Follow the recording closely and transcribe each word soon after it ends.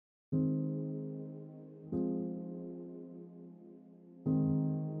So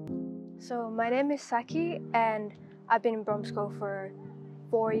my name is Saki and I've been in Bromsgrove for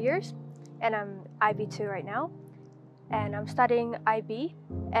 4 years and I'm IB2 right now. And I'm studying IB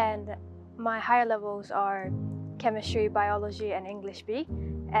and my higher levels are chemistry, biology and English B,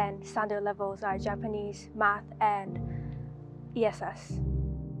 and standard levels are Japanese, math and ESS.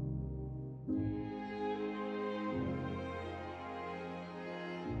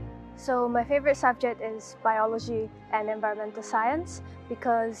 So my favorite subject is biology and environmental science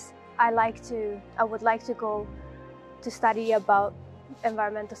because I would like to go to study about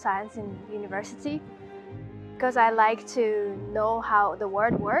environmental science in university because I like to know how the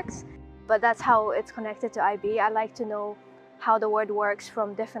world works, but that's how it's connected to IB. I like to know how the world works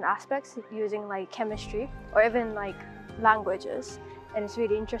from different aspects using like chemistry or even like languages, and it's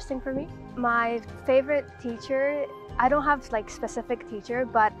really interesting for me. My favorite teacher, I don't have like specific teacher,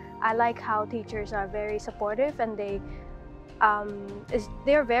 but I like how teachers are very supportive and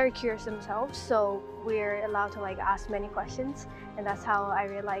they're very curious themselves, so we're allowed to like ask many questions, and that's how I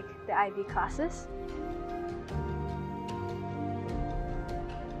really like the IB classes.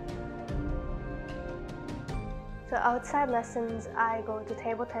 So outside lessons, I go to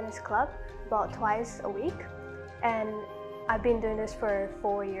table tennis club about twice a week, and I've been doing this for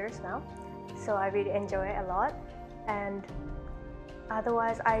 4 years now, so I really enjoy it a lot. And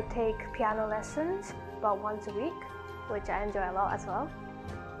otherwise, I take piano lessons about once a week, which I enjoy a lot as well.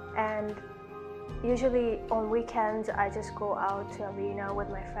 And usually on weekends, I just go out to arena with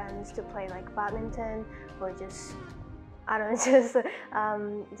my friends to play like badminton or just, I don't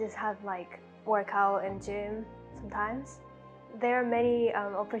know, just have like workout and gym sometimes. There are many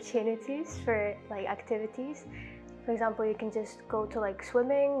opportunities for like activities. For example, you can just go to like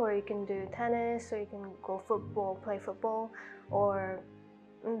swimming, or you can do tennis, or you can go play football, or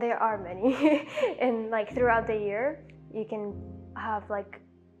there are many. And like throughout the year, you can have like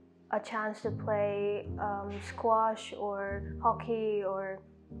a chance to play squash or hockey, or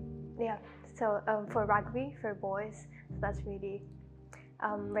yeah. So for rugby for boys, so that's really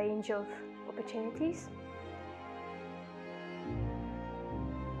range of opportunities.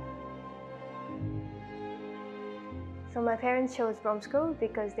 So my parents chose Bromsgrove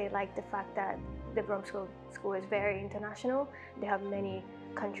because they like the fact that the Bromsgrove School is very international. They have many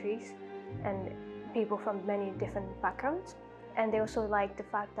countries and people from many different backgrounds. And they also like the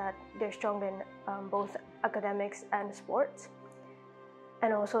fact that they're strong in both academics and sports.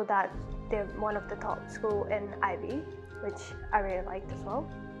 And also that they're one of the top school in IB, which I really liked as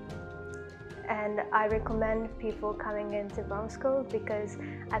well. And I recommend people coming into Bromsgrove because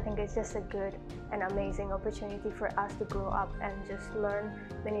I think it's just a good and amazing opportunity for us to grow up and just learn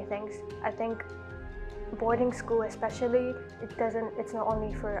many things. I think boarding school especially, it's not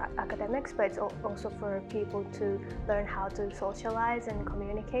only for academics, but it's also for people to learn how to socialize and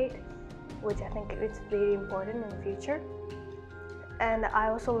communicate, which I think is really important in the future. And I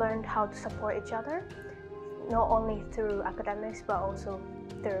also learned how to support each other, not only through academics, but also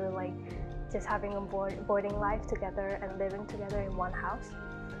through like just having a boarding life together and living together in one house.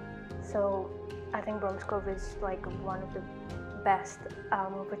 So I think Bromsgrove is like one of the best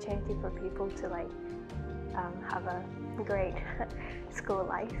opportunity for people to like have a great school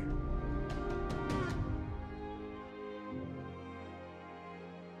life.